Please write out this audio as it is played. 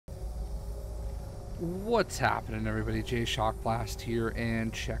What's happening, everybody? JayShockblast here,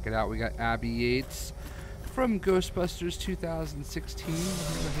 and check it out. We got Abby Yates from Ghostbusters 2016. We're going to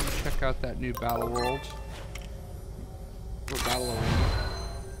go ahead and check out that new battle world. Or battle arena.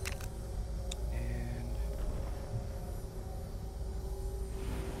 And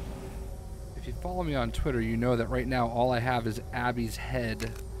if you follow me on Twitter, you know that right now all I have is Abby's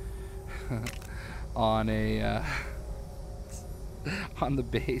head on a on the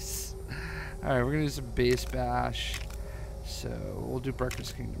base. Alright, we're gonna do some base bash. So we'll do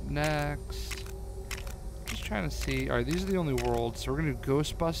Breakfast Kingdom next. Just trying to see. Alright, these are the only worlds. So we're gonna do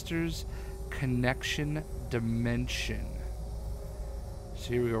Ghostbusters Connection Dimension.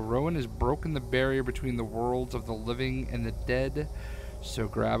 So here we go. Rowan has broken the barrier between the worlds of the living and the dead. So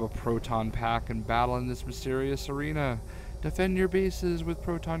grab a proton pack and battle in this mysterious arena. Defend your bases with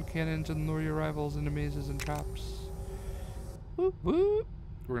proton cannons and lure your rivals into mazes and traps. Whoop, whoop.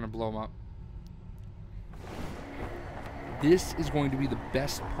 We're gonna blow them up. This is going to be the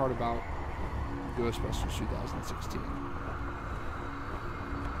best part about Ghostbusters 2016.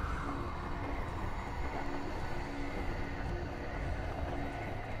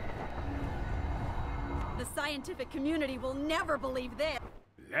 The scientific community will never believe this.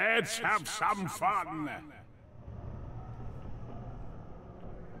 Let's have some fun.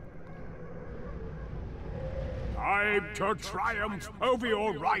 Time to triumph over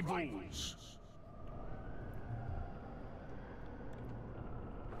your rivals.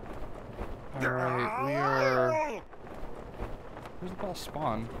 Alright, we are... Where's the ball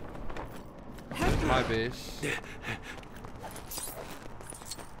spawn? There's my base.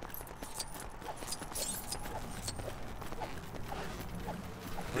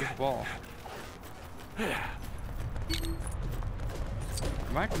 Where's the ball?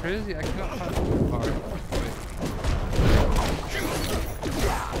 Am I crazy? I cannot find the ball. Wait.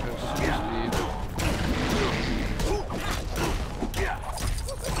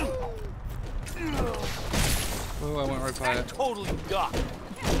 Oh, I went right by it. Totally ducked.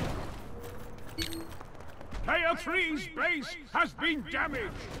 Player 3's base has been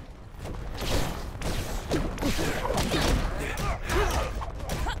damaged.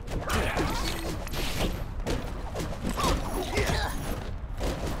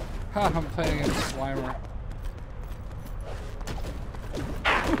 Ha, I'm playing against Slimer.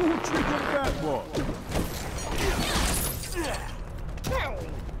 Who triggered that one?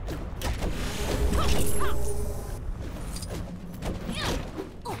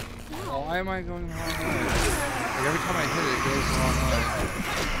 Oh, why am I going the wrong way? Like every time I hit it, it goes the wrong way.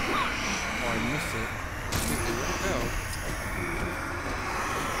 Oh, I missed it. Where'd it go?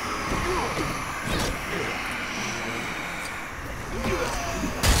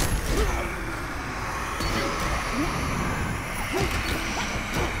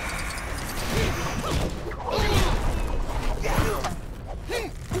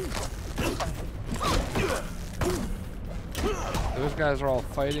 Those guys are all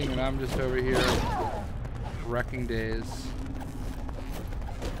fighting, and I'm just over here wrecking days.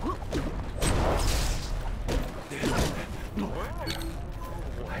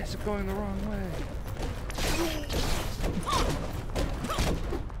 Why is it going the wrong way?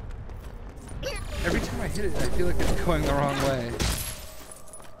 Every time I hit it, I feel like it's going the wrong way.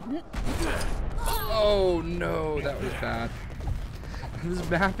 Oh no, that was bad. This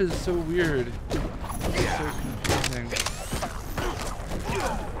map is so weird. It's so confusing.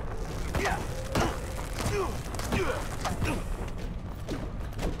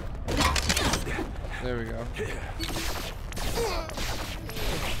 There we go.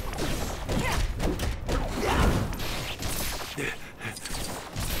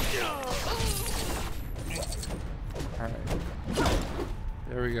 Alright.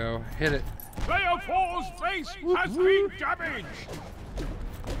 There we go. Hit it. Player 4's base has been damaged.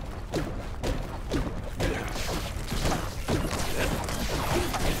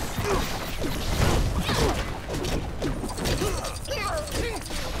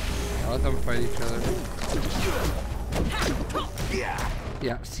 I'll let them fight each other.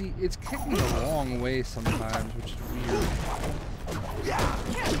 Yeah, see, it's kicking the wrong way sometimes, which is weird.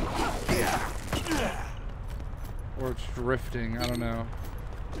 Or it's drifting, I don't know.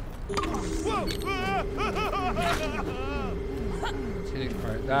 It's hitting,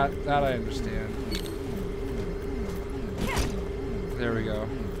 alright, that I understand. There we go.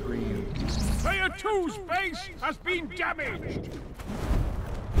 Green. Player 2's base has been damaged.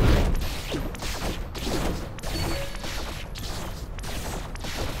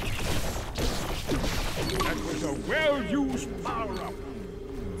 That was a well-used power-up.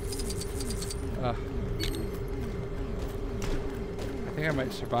 I think I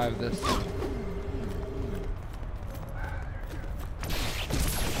might survive this.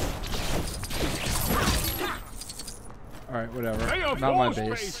 Alright, whatever. Their Not my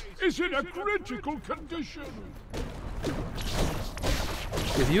force base. is in a critical condition.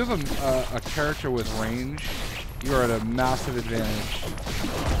 If you have a character with range, you are at a massive advantage.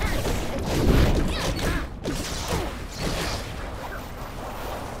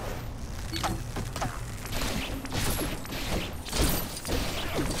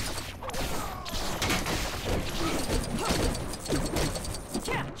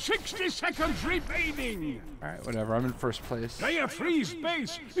 60 seconds remaining. Alright, whatever. I'm in first place. Layer 3's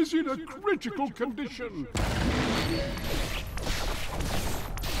base is in a critical condition.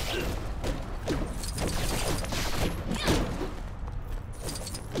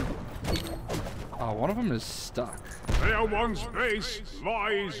 Oh, one of them is stuck. Layer 1's base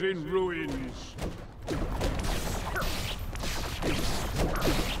lies in ruins.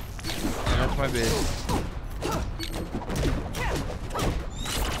 Yeah, that's my base.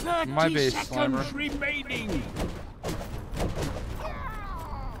 My base, Slimer. Remaining.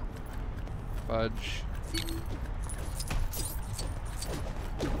 Fudge.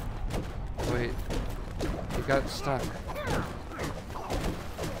 Wait. He got stuck.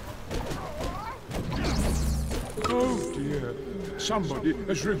 Oh dear. Somebody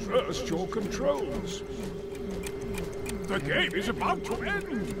has reversed your controls. The game is about to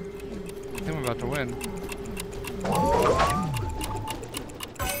end. I think I'm about to win.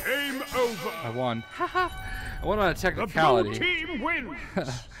 Game over. I won. I won on a technicality. The blue team wins.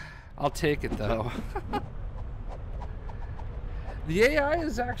 I'll take it though. The AI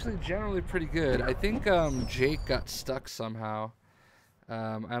is actually generally pretty good. I think Jake got stuck somehow.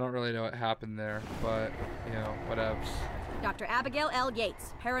 I don't really know what happened there, but you know, whatevs. Dr. Abigail L.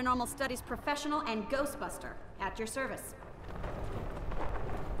 Yates, paranormal studies professional and Ghostbuster, at your service.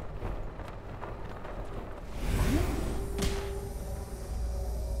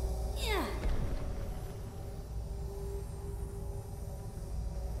 Yeah.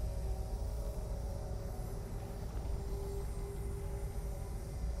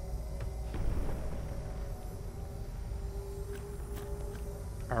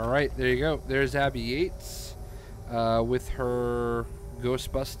 All right, there you go. There's Abby Yates with her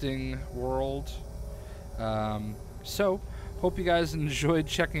ghost-busting world. So, hope you guys enjoyed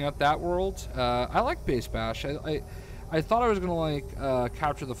checking out that world. I like Base Bash. I thought I was gonna like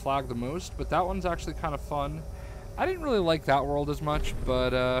capture the flag the most, but that one's actually kind of fun. I didn't really like that world as much,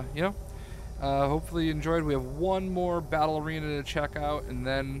 but you know, hopefully you enjoyed. We have one more battle arena to check out, and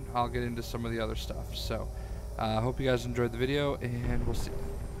then I'll get into some of the other stuff. So, hope you guys enjoyed the video, and we'll see you.